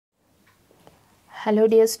Hello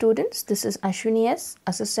dear students, this is Ashwini S,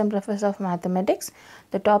 Assistant Professor of Mathematics.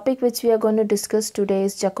 The topic which we are going to discuss today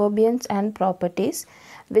is Jacobians and Properties,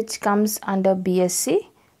 which comes under B.Sc,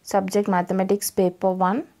 Subject Mathematics Paper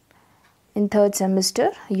 1 in 3rd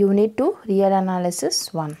semester, Unit 2, Real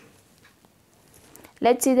Analysis 1.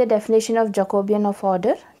 Let's see the definition of Jacobian of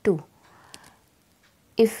order 2.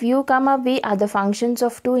 If u, v are the functions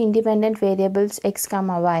of two independent variables x,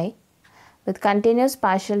 y with continuous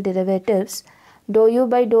partial derivatives dou u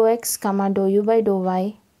by dou x, dou u by dou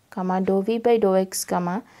y, dou v by dou x,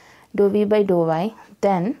 dou v by dou y,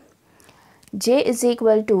 then J is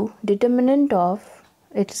equal to determinant of,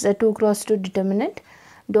 it is a 2 cross 2 determinant,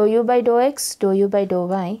 dou u by dou x, dou u by dou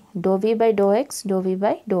y, dou v by dou x, dou v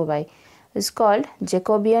by dou y is called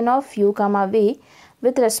Jacobian of u, v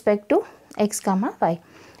with respect to x, y.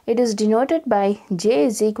 It is denoted by J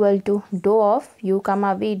is equal to dou of u,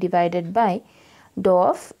 v divided by dou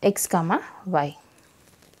of x, y.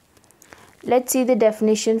 Let's see the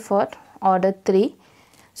definition for order 3.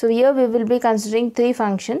 So here we will be considering three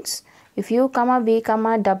functions. If u, v,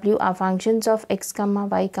 w are functions of x,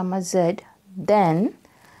 y, z, then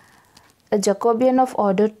a Jacobian of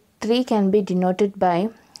order 3 can be denoted by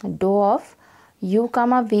dou of u,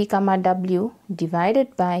 v, w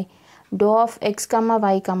divided by dou of x,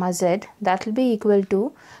 y, z. That will be equal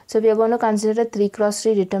to, so we are going to consider a 3 cross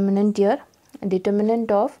 3 determinant here.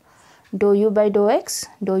 Determinant of dou u by dou x,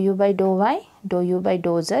 dou u by dou y, dou u by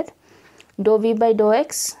dou z, dou v by dou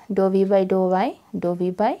x, dou v by dou y, dou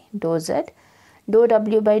v by dou z, dou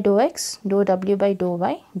w by dou x, dou w by dou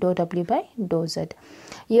y, dou w by dou z.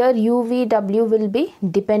 Here u, v, w will be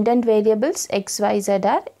dependent variables, x, y, z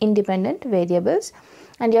are independent variables,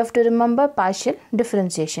 and you have to remember partial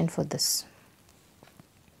differentiation for this.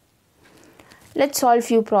 Let's solve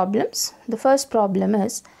few problems. The first problem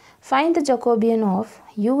is find the Jacobian of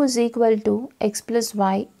u is equal to x plus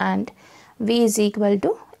y and v is equal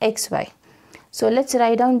to xy. So let's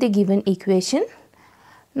write down the given equation.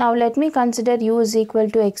 Now let me consider u is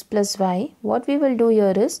equal to x plus y. What we will do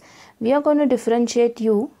here is we are going to differentiate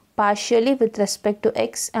u partially with respect to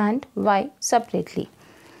x and y separately.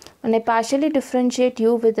 When I partially differentiate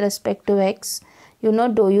u with respect to x, you know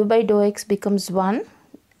dou u by dou x becomes 1,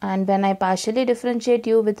 and when I partially differentiate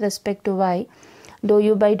u with respect to y, dou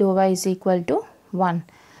u by dou y is equal to 1.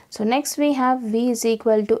 So next we have v is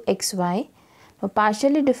equal to xy. Now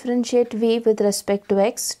partially differentiate v with respect to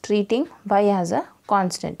x, treating y as a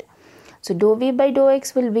constant. So dou v by dou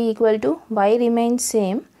x will be equal to y remains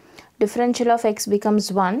same. Differential of x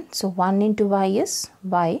becomes 1. So 1 into y is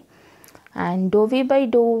y. And dou v by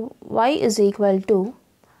dou y is equal to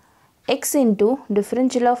x into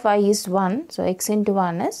differential of y is 1. So x into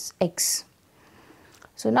 1 is x.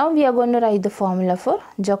 So now we are going to write the formula for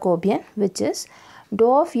Jacobian, which is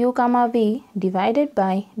dou of u, v divided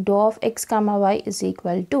by dou of x, y is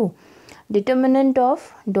equal to determinant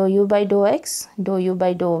of dou u by dou x, dou u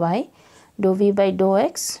by dou y, dou v by dou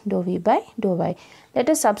x, dou v by dou y. Let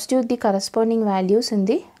us substitute the corresponding values in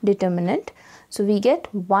the determinant. So we get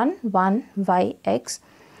 1, 1, y, x.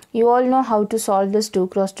 You all know how to solve this 2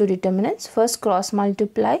 cross 2 determinants. First cross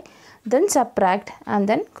multiply, then subtract, and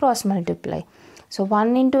then cross multiply. So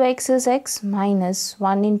 1 into x is x minus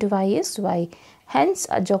 1 into y is y. Hence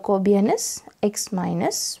a Jacobian is x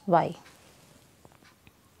minus y.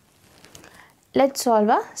 Let's solve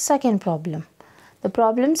a second problem. The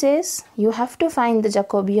problem says you have to find the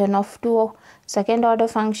Jacobian of two second order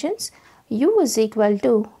functions. U is equal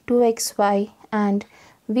to 2xy and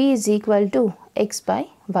v is equal to x by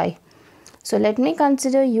y. So let me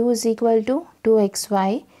consider u is equal to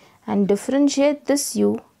 2xy and differentiate this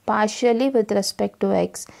u partially with respect to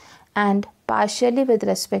x and partially with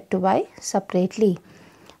respect to y separately.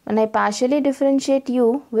 When I partially differentiate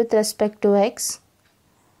u with respect to x,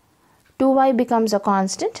 2y becomes a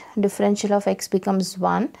constant, differential of x becomes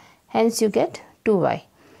 1, hence you get 2y.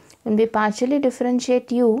 When we partially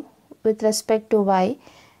differentiate u with respect to y,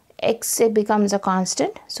 x becomes a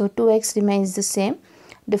constant, so 2x remains the same,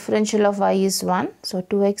 differential of y is 1, so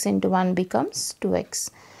 2x into 1 becomes 2x.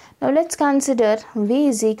 Now let's consider v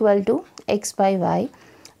is equal to x by y.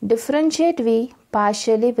 Differentiate v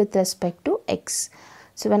partially with respect to x.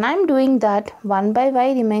 So when I am doing that, 1 by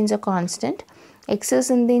y remains a constant, x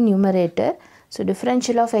is in the numerator, so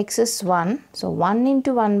differential of x is 1, so 1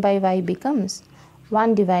 into 1 by y becomes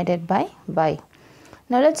 1 divided by y.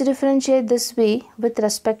 Now let's differentiate this v with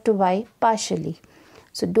respect to y partially.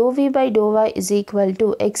 So dou v by dou y is equal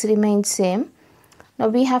to x remains same. Now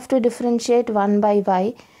we have to differentiate 1 by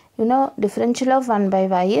y. You know differential of 1 by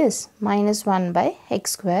y is minus 1 by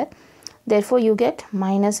x square. Therefore you get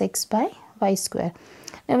minus x by y square.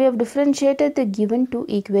 Now we have differentiated the given two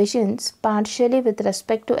equations partially with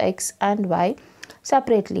respect to x and y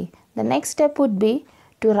separately. The next step would be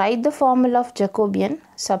to write the formula of Jacobian,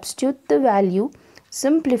 substitute the value,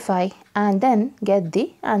 simplify, and then get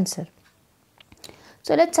the answer.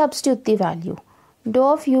 So let's substitute the value. Dou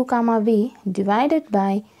of u comma v divided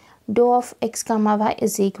by dou of x comma y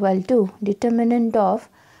is equal to determinant of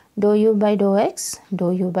dou u by dou x,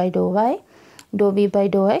 dou u by dou y, dou v by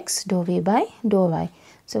dou x, dou v by dou y.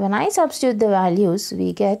 So when I substitute the values,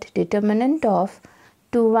 we get determinant of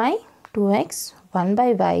 2y, 2x, 1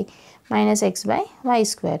 by y minus x by y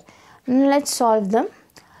square. Now let's solve them.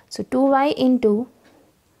 So 2y into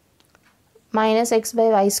minus x by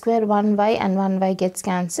y square, 1y and 1y gets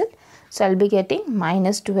cancelled. So I'll be getting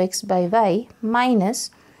minus 2x by y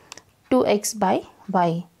minus 2x by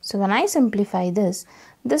y. So when I simplify this,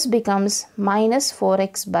 this becomes minus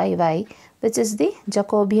 4x by y, which is the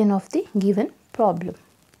Jacobian of the given problem.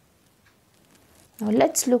 Now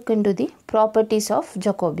let's look into the properties of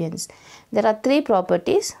Jacobians. There are three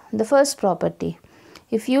properties. The first property,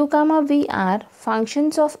 if u comma v are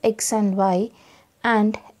functions of x and y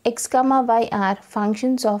and x comma y are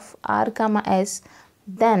functions of r comma s,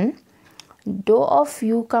 then dou of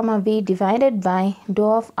u comma v divided by dou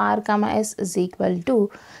of r comma s is equal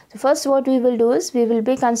to. So first what we will do is we will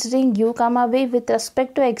be considering u comma v with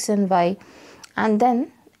respect to x and y, and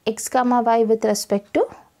then x comma y with respect to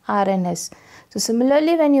r and s. So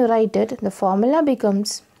similarly, when you write it, the formula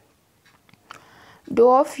becomes dou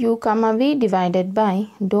of u comma v divided by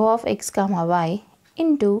dou of x comma y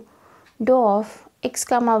into dou of x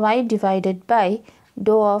comma y divided by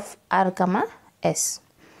dou of r comma s.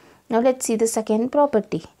 Now let's see the second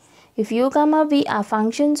property. If u comma v are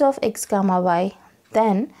functions of x comma y,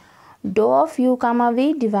 then dou of u comma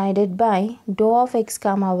v divided by dou of x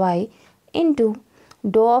comma y into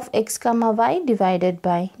dou of x comma y divided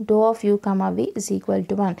by dou of u comma v is equal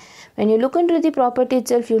to 1. When you look into the property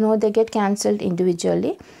itself, you know they get cancelled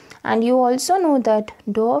individually, and you also know that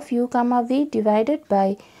dou of u comma v divided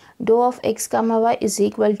by dou of x comma y is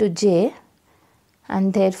equal to j,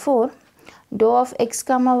 and therefore dou of x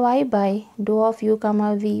comma y by dou of u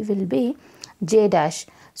comma v will be j dash.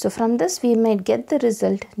 So from this we might get the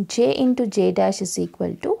result j into j dash is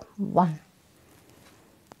equal to 1.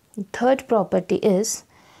 Third property is,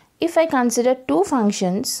 if I consider two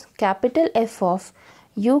functions capital F of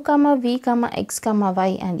u comma v comma x comma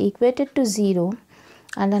y and equate it to 0,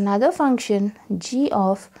 and another function g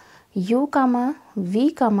of u comma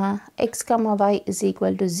v comma x comma y is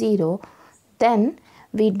equal to 0, then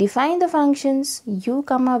we define the functions u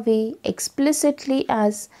comma v explicitly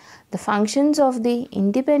as the functions of the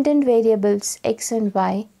independent variables x and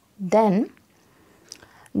y. Then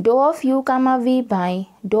dou of u comma v by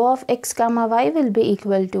dou of x comma y will be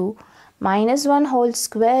equal to minus 1 whole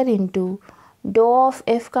square into dou of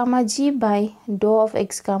f comma g by dou of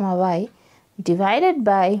x comma y divided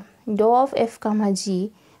by dou of f comma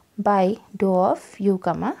g by dou of u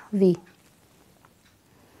comma v.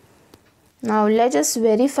 Now let us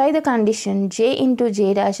verify the condition j into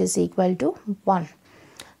j dash is equal to 1.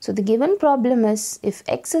 So the given problem is, if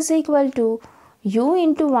x is equal to u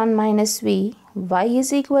into 1 minus v, y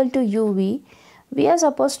is equal to uv, we are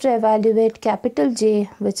supposed to evaluate capital J,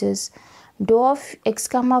 which is dou of x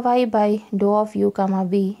comma y by dou of u comma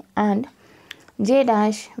v, and j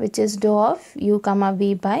dash, which is dou of u comma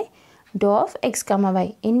v by dou of x comma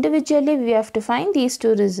y. Individually we have to find these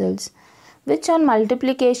two results, which on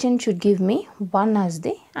multiplication should give me 1 as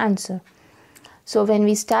the answer. So when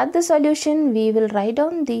we start the solution, we will write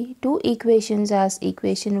down the two equations as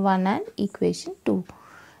equation 1 and equation 2.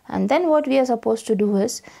 And then what we are supposed to do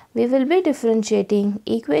is, we will be differentiating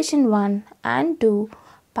equation 1 and 2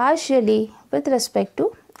 partially with respect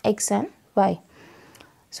to x and y.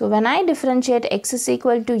 So when I differentiate x is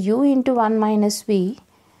equal to u into 1 minus v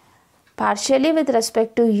partially with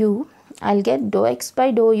respect to u, I'll get dou x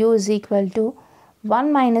by dou u is equal to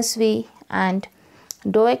 1 minus v, and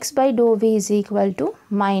dou x by dou v is equal to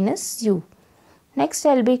minus u. Next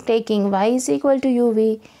I'll be taking y is equal to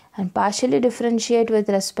uv and partially differentiate with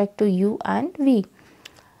respect to u and v.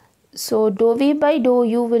 So dou v by dou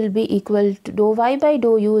u will be equal to dou y by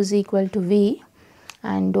dou u is equal to v,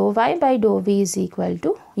 and dou y by dou v is equal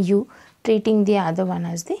to u, treating the other one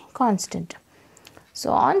as the constant.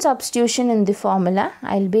 So on substitution in the formula,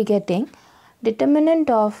 I'll be getting determinant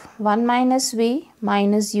of 1 minus v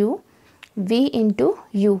minus u, v into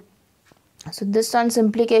u. So this on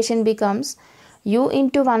simplification becomes u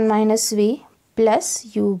into 1 minus v plus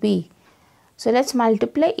uv. So let's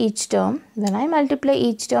multiply each term. When I multiply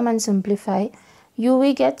each term and simplify,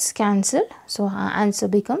 uv gets cancelled. So our answer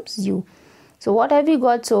becomes u. So what have we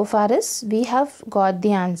got so far is we have got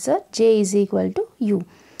the answer j is equal to u.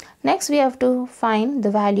 Next we have to find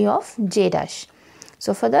the value of j dash.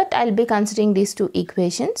 So for that I'll be considering these two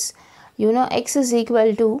equations. You know x is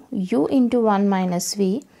equal to u into 1 minus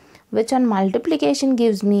v, which on multiplication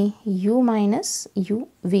gives me u minus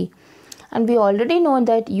uv. And we already know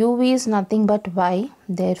that uv is nothing but y.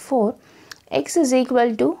 Therefore, x is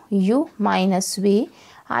equal to u minus v.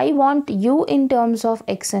 I want u in terms of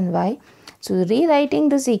x and y. So rewriting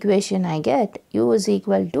this equation, I get u is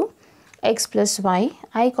equal to x plus y.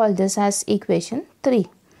 I call this as equation 3.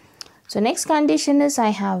 So next condition is I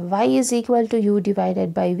have y is equal to u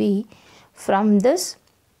divided by v. From this,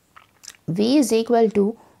 v is equal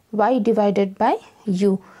to y divided by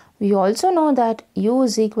u. We also know that u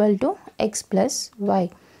is equal to x plus y.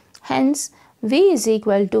 Hence, v is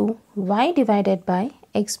equal to y divided by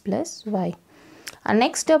x plus y. Our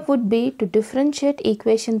next step would be to differentiate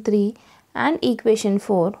equation 3 and equation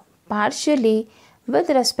 4 partially with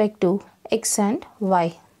respect to x and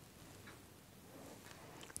y.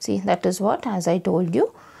 See, that is what, as I told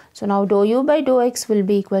you. So now dou u by dou x will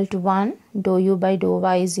be equal to 1. Dou u by dou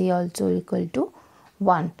y is also equal to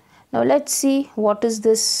 1. Now let's see what is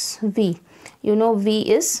this v. You know v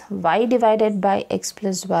is y divided by x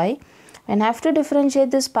plus y. When I have to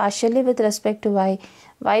differentiate this partially with respect to y,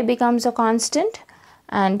 y becomes a constant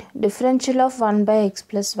and differential of 1 by x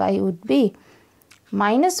plus y would be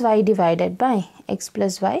minus y divided by x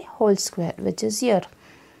plus y whole square, which is here.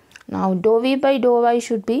 Now dou v by dou y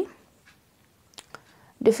should be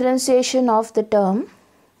differentiation of the term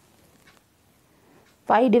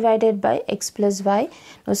y divided by x plus y.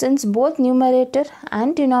 Now since both numerator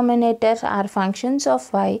and denominator are functions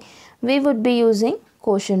of y, we would be using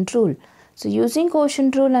quotient rule. So using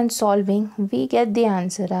quotient rule and solving, we get the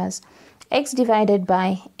answer as x divided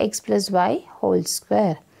by x plus y whole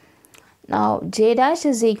square. Now j dash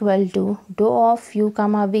is equal to dou of u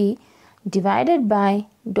comma v divided by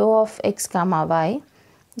dou of x comma y.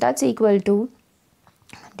 That's equal to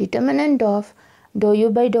determinant of dou u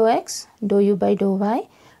by dou x, dou u by dou y,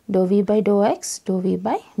 dou v by dou x, dou v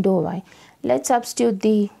by dou y. Let's substitute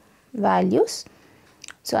the values.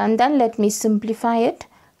 So and then let me simplify it.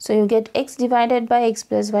 So you get x divided by x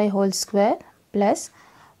plus y whole square plus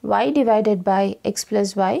y divided by x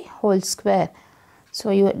plus y whole square. So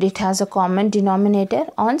it has a common denominator.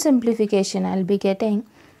 On simplification, I'll be getting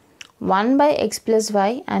 1 by x plus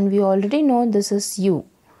y, and we already know this is u.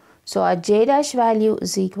 So our j dash value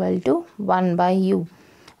is equal to 1 by u.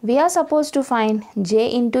 We are supposed to find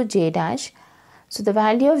j into j dash. So the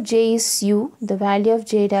value of j is u. The value of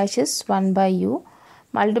j dash is 1 by u.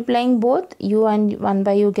 Multiplying both, u and 1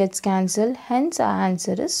 by u gets cancelled. Hence our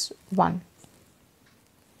answer is 1.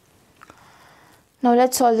 Now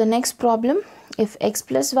let's solve the next problem. If x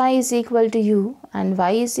plus y is equal to u and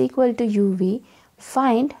y is equal to uv,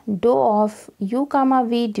 find dou of u comma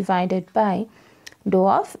v divided by dou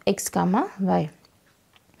of x comma y.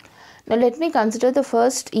 Now let me consider the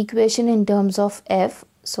first equation in terms of f.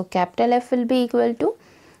 So capital F will be equal to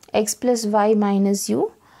x plus y minus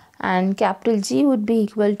u and capital G would be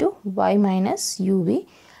equal to y minus uv.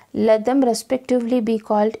 Let them respectively be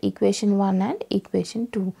called equation 1 and equation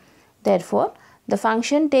 2. Therefore, the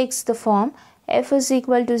function takes the form f is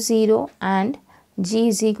equal to 0 and g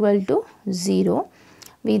is equal to 0.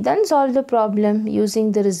 We then solve the problem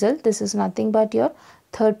using the result. This is nothing but your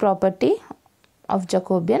third property of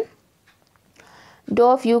Jacobian. Dou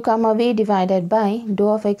of u comma v divided by dou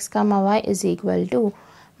of x comma y is equal to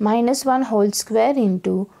minus 1 whole square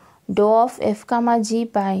into dou of f comma g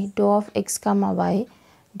by dou of x comma y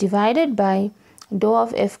divided by dou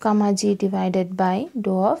of f comma g divided by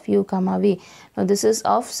dou of u comma v. Now this is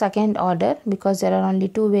of second order because there are only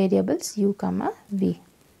two variables u comma v.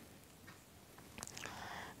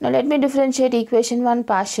 Now let me differentiate equation 1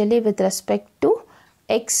 partially with respect to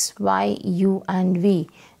x, y, u and v.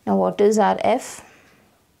 Now what is our f?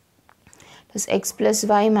 It is x plus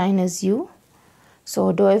y minus u.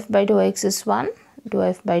 So dou f by dou x is 1, dou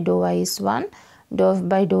f by dou y is 1, dou f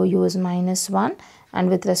by dou u is minus 1, and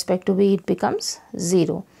with respect to v it becomes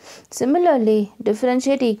 0. Similarly,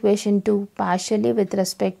 differentiate equation 2 partially with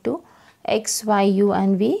respect to x, y, u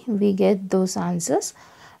and v. We get those answers.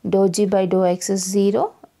 Dou g by dou x is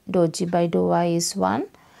 0, dou g by dou y is 1,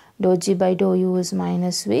 dou g by dou u is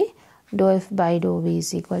minus v, dou f by dou v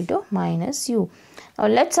is equal to minus u. Now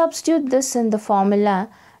let's substitute this in the formula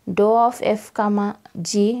dou of f comma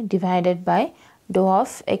g divided by dou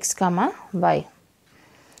of x comma y.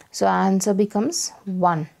 So our answer becomes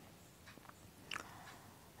 1.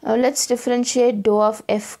 Now let's differentiate dou of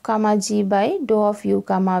f comma g by dou of u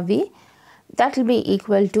comma v. That will be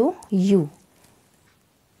equal to u.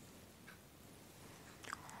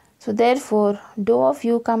 So therefore, dou of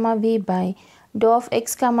u comma v by dou of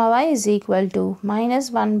x comma y is equal to minus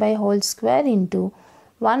 1 by whole square into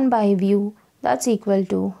 1 by v, that's equal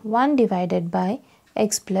to 1 divided by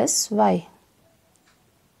x plus y.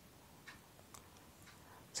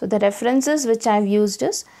 So the references which I have used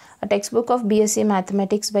is a textbook of B.Sc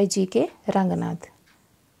Mathematics by G.K. Ranganath.